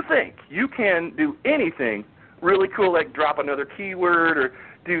 If you think you can do anything really cool, like drop another keyword or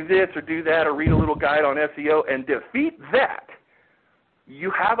do this or do that or read a little guide on SEO and defeat that,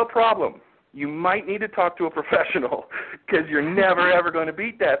 you have a problem. You might need to talk to a professional because you're never, ever going to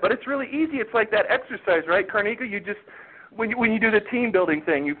beat that. But it's really easy. It's like that exercise, right, Karnika? You just, when you do the team building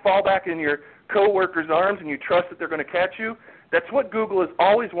thing, you fall back in your coworkers' arms and you trust that they're going to catch you. That's what Google has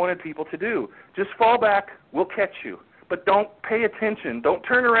always wanted people to do. Just fall back, we'll catch you. But don't pay attention. Don't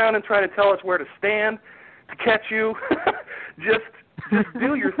turn around and try to tell us where to stand to catch you. Just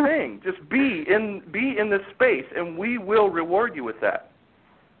do your thing. Just be in this space, and we will reward you with that.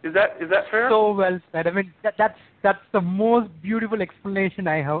 Is that fair? So well said. That's the most beautiful explanation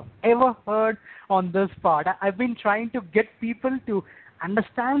I have ever heard on this part. I've been trying to get people to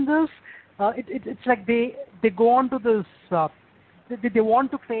understand this. It's like they go on to this. They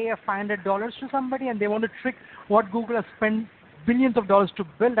want to pay $500 to somebody, and they want to trick what Google has spent billions of dollars to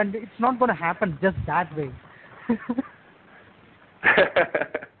build, and it's not going to happen just that way.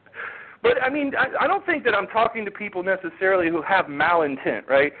 But, I don't think that I'm talking to people necessarily who have malintent,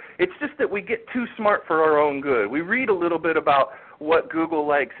 right? It's just that we get too smart for our own good. We read a little bit about what Google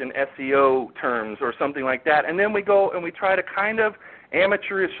likes in SEO terms or something like that, and then we go and we try to kind of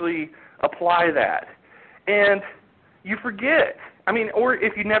amateurishly apply that. And you forget. Or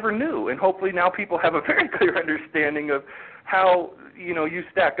if you never knew, and hopefully now people have a very clear understanding of how, you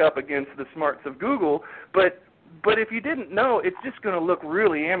stack up against the smarts of Google, but But if you didn't know, it's just going to look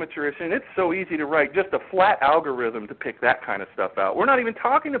really amateurish, and it's so easy to write just a flat algorithm to pick that kind of stuff out. We're not even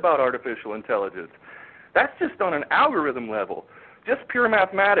talking about artificial intelligence. That's just on an algorithm level. Just pure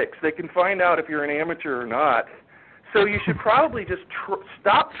mathematics. They can find out if you're an amateur or not. So you should probably just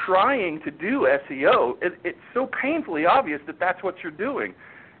stop trying to do SEO. It's so painfully obvious that that's what you're doing.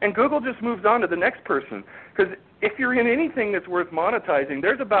 And Google just moves on to the next person. Because if you're in anything that's worth monetizing,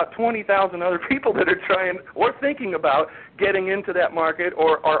 there's about 20,000 other people that are trying or thinking about getting into that market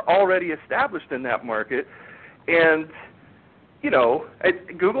or are already established in that market. And,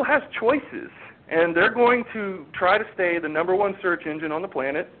 Google has choices. And they're going to try to stay the number one search engine on the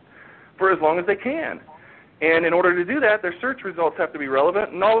planet for as long as they can. And in order to do that, their search results have to be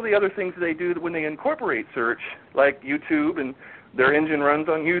relevant, and all of the other things they do when they incorporate search, like YouTube, and their engine runs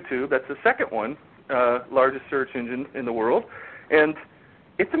on YouTube. That's the second one, largest search engine in the world. And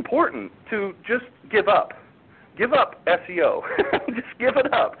it's important to just give up. Give up SEO. Just give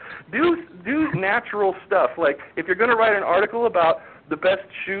it up. Do natural stuff. Like if you're going to write an article about the best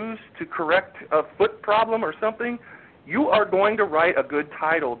shoes to correct a foot problem or something, you are going to write a good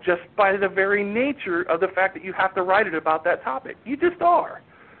title just by the very nature of the fact that you have to write it about that topic. You just are.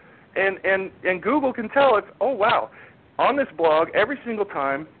 And Google can tell if, oh, wow, on this blog, every single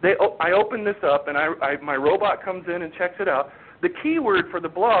time I open this up and my robot comes in and checks it out, the keyword for the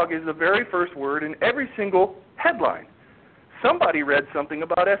blog is the very first word in every single headline. Somebody read something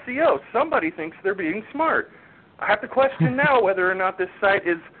about SEO. Somebody thinks they're being smart. I have to question now whether or not this site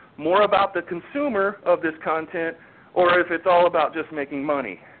is more about the consumer of this content or if it's all about just making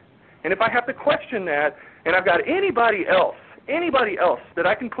money. And if I have to question that, and I've got anybody else that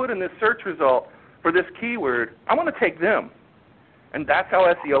I can put in this search result for this keyword, I want to take them. And that's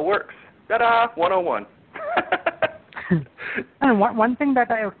how SEO works. Ta-da, 101. And one thing that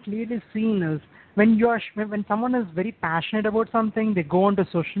I have clearly seen is when someone is very passionate about something, they go onto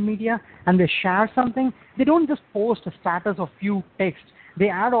social media and they share something. They don't just post a status of few text. They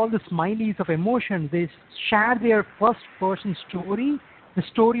add all the smileys of emotions. They share their first-person story, the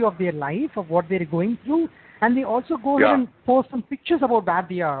story of their life, of what they're going through, and they also go ahead and post some pictures about where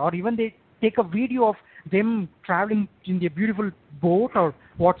they are, or even they take a video of them traveling in their beautiful boat or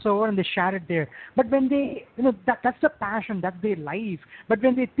whatsoever, and they share it there. But when they, that's the passion, that's their life. But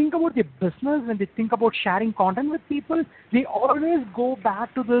when they think about their business, when they think about sharing content with people, they always go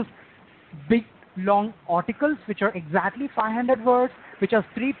back to this big, long articles, which are exactly 500 words, which has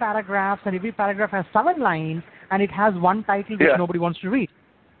 3 paragraphs, and every paragraph has 7 lines, and it has one title which nobody wants to read.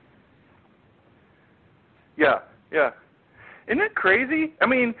 Yeah. Isn't it crazy? I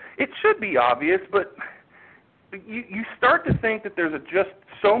mean, it should be obvious, but you start to think that there's just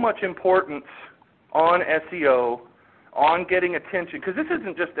so much importance on SEO, on getting attention, because this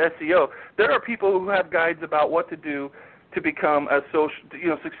isn't just SEO. There are people who have guides about what to do to become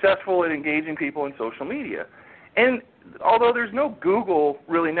successful at engaging people in social media. And although there's no Google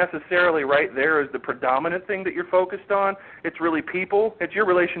really necessarily right there as the predominant thing that you're focused on, it's really people. It's your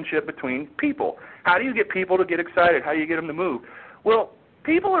relationship between people. How do you get people to get excited? How do you get them to move? Well,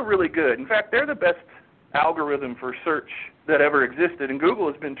 people are really good. In fact, they're the best algorithm for search that ever existed, and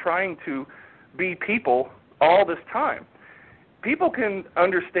Google has been trying to be people all this time. People can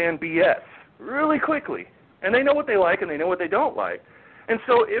understand BS really quickly, and they know what they like and they know what they don't like. And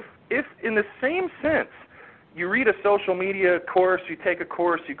so if in the same sense, you read a social media course, you take a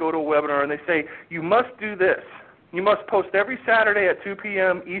course, you go to a webinar, and they say, you must do this. You must post every Saturday at 2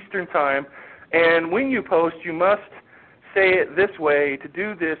 p.m. Eastern Time, and when you post, you must say it this way to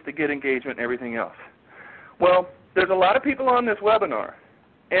do this to get engagement and everything else. Well, there's a lot of people on this webinar,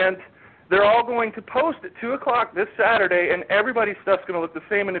 and they're all going to post at 2 o'clock this Saturday, and everybody's stuff's going to look the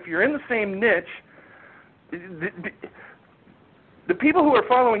same. And if you're in the same niche, the people who are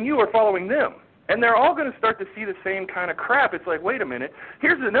following you are following them. And they're all going to start to see the same kind of crap. It's like, wait a minute.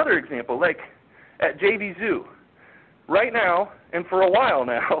 Here's another example, like at JV Zoo. Right now, and for a while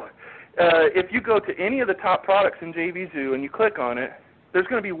now, if you go to any of the top products in JV Zoo and you click on it, there's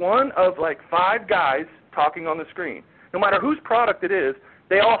going to be one of like 5 guys talking on the screen. No matter whose product it is,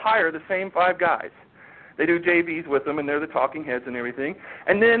 they all hire the same 5 guys. They do JVs with them, and they're the talking heads and everything.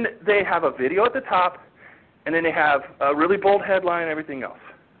 And then they have a video at the top, and then they have a really bold headline and everything else.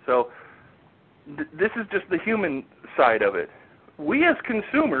 So this is just the human side of it. We as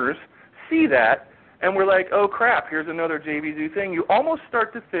consumers see that, and we're like, oh, crap, here's another JVZoo thing. You almost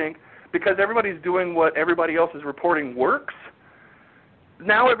start to think, because everybody's doing what everybody else is reporting works,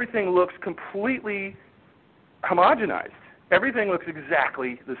 now everything looks completely homogenized. Everything looks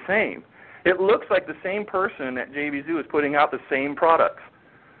exactly the same. It looks like the same person at JVZoo is putting out the same products.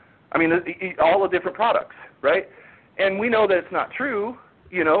 I mean, all the different products. right? And we know that it's not true,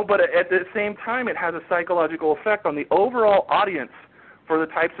 but at the same time, it has a psychological effect on the overall audience for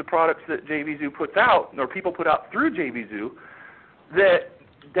the types of products that JVZoo puts out, or people put out through JVZoo,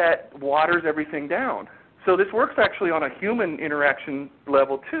 that waters everything down. So this works actually on a human interaction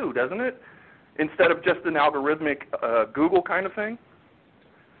level too, doesn't it? Instead of just an algorithmic Google kind of thing.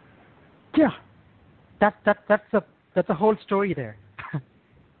 Yeah, that's a whole story there.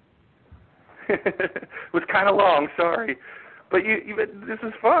 It was kind of long, sorry, but this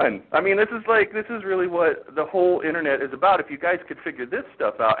is fun. I mean, this is really what the whole internet is about. If you guys could figure this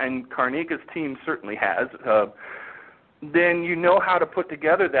stuff out, and Karnika's team certainly has, then you know how to put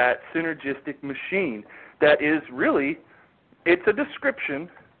together that synergistic machine that is really, it's a description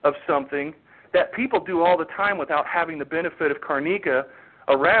of something that people do all the time without having the benefit of Karnika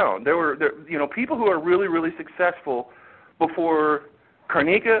around. There were people who are really, really successful before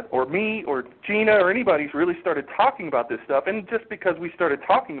Karnika or me or Gina or anybody's really started talking about this stuff. And just because we started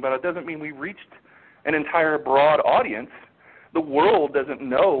talking about it doesn't mean we reached an entire broad audience. The world doesn't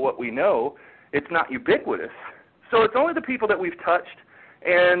know what we know. It's not ubiquitous. So it's only the people that we've touched,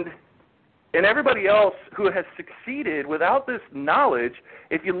 and everybody else who has succeeded without this knowledge,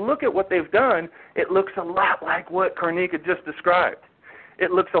 if you look at what they've done, it looks a lot like what Karnika just described.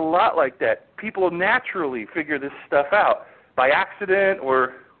 It looks a lot like that. People naturally figure this stuff out by accident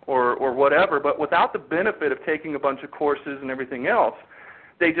or whatever, but without the benefit of taking a bunch of courses and everything else,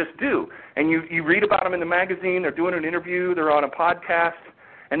 they just do. And you read about them in the magazine, they're doing an interview, they're on a podcast,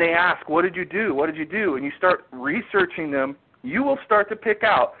 and they ask, what did you do? What did you do? And you start researching them, you will start to pick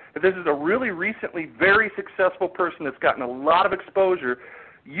out, if this is a really recently very successful person that's gotten a lot of exposure,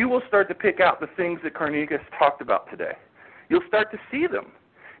 you will start to pick out the things that Karnika has talked about today. You'll start to see them.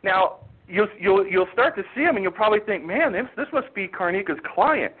 Now, you'll start to see them, and you'll probably think, man, this must be Karnika's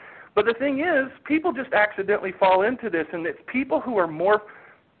client. But the thing is, people just accidentally fall into this, and it's people who are more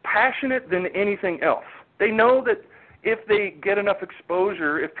passionate than anything else. They know that if they get enough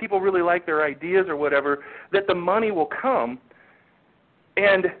exposure, if people really like their ideas or whatever, that the money will come.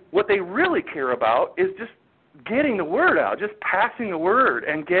 And what they really care about is just getting the word out, just passing the word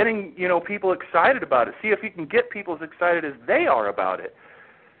and getting, people excited about it. See if you can get people as excited as they are about it.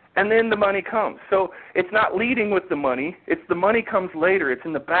 And then the money comes. So it's not leading with the money. It's the money comes later. It's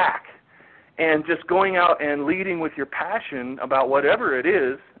in the back. And just going out and leading with your passion about whatever it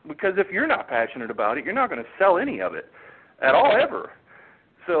is, because if you're not passionate about it, you're not going to sell any of it at all ever.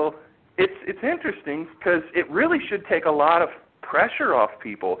 So it's interesting because it really should take a lot of pressure off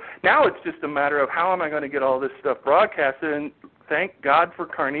people. Now it's just a matter of how am I going to get all this stuff broadcasted, and thank God for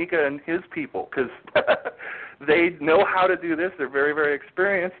Karnika and his people, because they know how to do this. They're very, very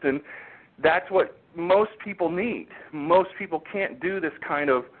experienced, and that's what most people need. Most people can't do this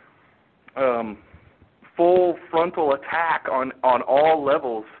kind of full frontal attack on all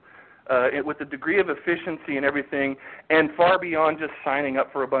levels with the degree of efficiency and everything, and far beyond just signing up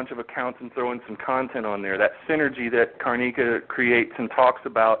for a bunch of accounts and throwing some content on there. That synergy that Karnika creates and talks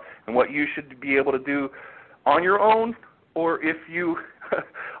about, and what you should be able to do on your own, or if you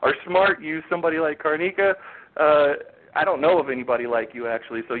are smart, use somebody like Karnika. I don't know of anybody like you,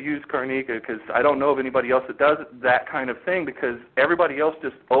 actually, so use Karnika, because I don't know of anybody else that does that kind of thing, because everybody else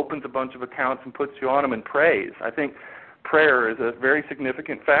just opens a bunch of accounts and puts you on them and prays. I think prayer is a very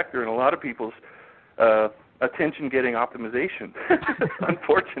significant factor in a lot of people's attention-getting optimization,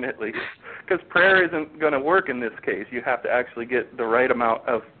 unfortunately, because prayer isn't going to work in this case. You have to actually get the right amount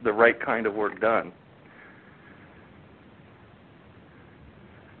of the right kind of work done.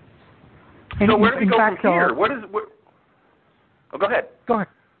 So where do we go from here? Oh, go ahead. Go ahead.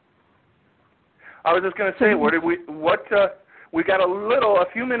 I was just going to say, we got a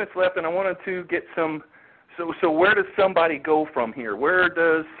few minutes left, and I wanted to get some. So where does somebody go from here? Where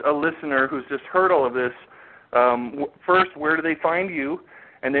does a listener who's just heard all of this, first, where do they find you?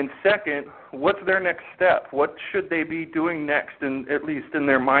 And then second, what's their next step? What should they be doing next, at least in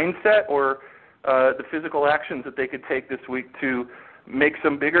their mindset, or the physical actions that they could take this week to make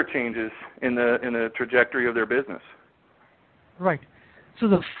some bigger changes in the trajectory of their business? Right. So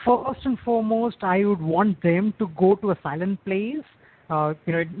the first and foremost, I would want them to go to a silent place,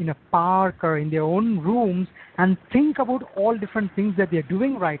 in a park or in their own rooms, and think about all different things that they're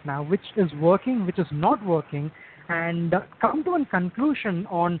doing right now, which is working, which is not working, and come to a conclusion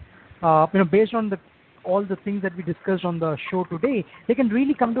on, based on all the things that we discussed on the show today. They can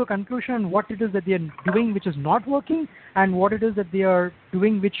really come to a conclusion on what it is that they're doing which is not working, and what it is that they are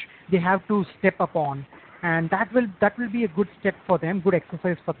doing which they have to step up on. And that will be a good step for them, good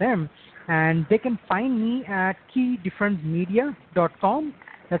exercise for them. And they can find me at keydifferencemedia.com.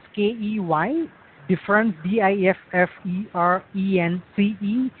 That's difference, diffference,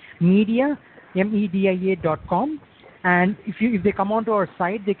 media, media.com. And if they come onto our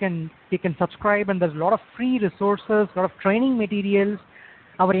site, they can subscribe, and there's a lot of free resources, a lot of training materials.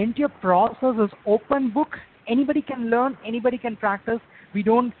 Our entire process is open book. Anybody can learn, anybody can practice. We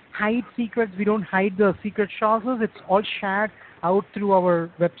don't hide secrets, we don't hide the secret sauces. It's all shared out through our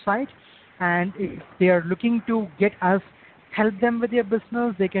website. And if they are looking to get us help them with their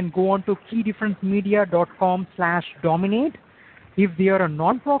business, they can go on to keydifferencemedia.com/dominate. If they are a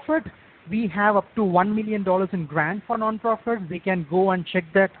non-profit, we have up to $1 million in grant for non-profits. They can go and check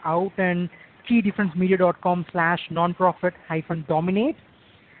that out in keydifferencemedia.com/nonprofit-dominate.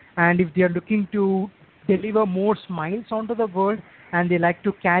 And if they are looking to deliver more smiles onto the world and they like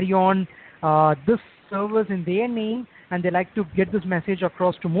to carry on this service in their name and they like to get this message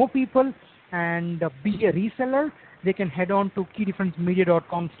across to more people and be a reseller, they can head on to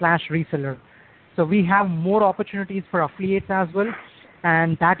keydifferencemedia.com/reseller. So we have more opportunities for affiliates as well,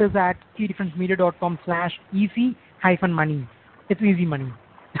 and that is at keydifferencemedia.com/easy-money. It's easy money.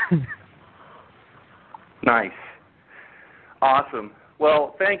 Nice. Awesome.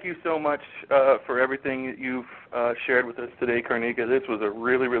 Well, thank you so much for everything that you've shared with us today, Karnika. This was a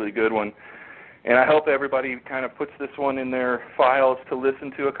really, really good one. And I hope everybody kind of puts this one in their files to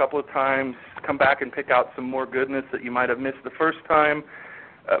listen to a couple of times, come back and pick out some more goodness that you might have missed the first time,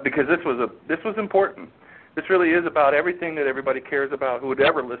 because this was important. This really is about everything that everybody cares about who would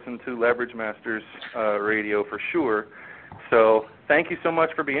ever listen to Leverage Masters radio for sure. So thank you so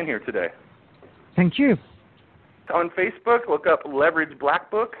much for being here today. Thank you. On Facebook, look up Leverage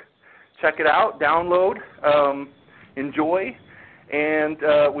Black Book. Check it out, download, enjoy. And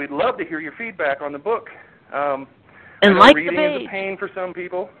we'd love to hear your feedback on the book. And like the page. Reading is a pain for some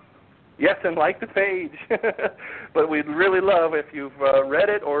people. Yes, and like the page. But we'd really love if you've read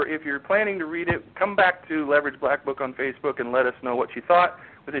it, or if you're planning to read it, come back to Leverage Black Book on Facebook and let us know what you thought,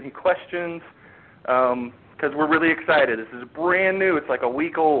 with any questions, because we're really excited. This is brand new. It's like a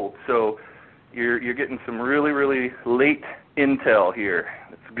week old, so you're getting some really, really late intel here.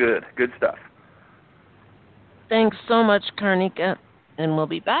 It's good stuff. Thanks so much, Karnika. And we'll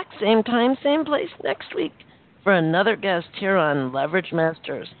be back same time, same place next week for another guest here on Leverage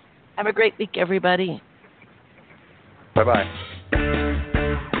Masters. Have a great week, everybody. Bye-bye.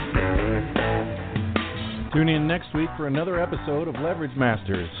 Tune in next week for another episode of Leverage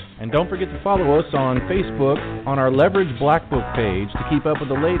Masters. And don't forget to follow us on Facebook on our Leverage Black Book page to keep up with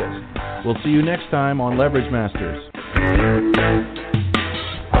the latest. We'll see you next time on Leverage Masters.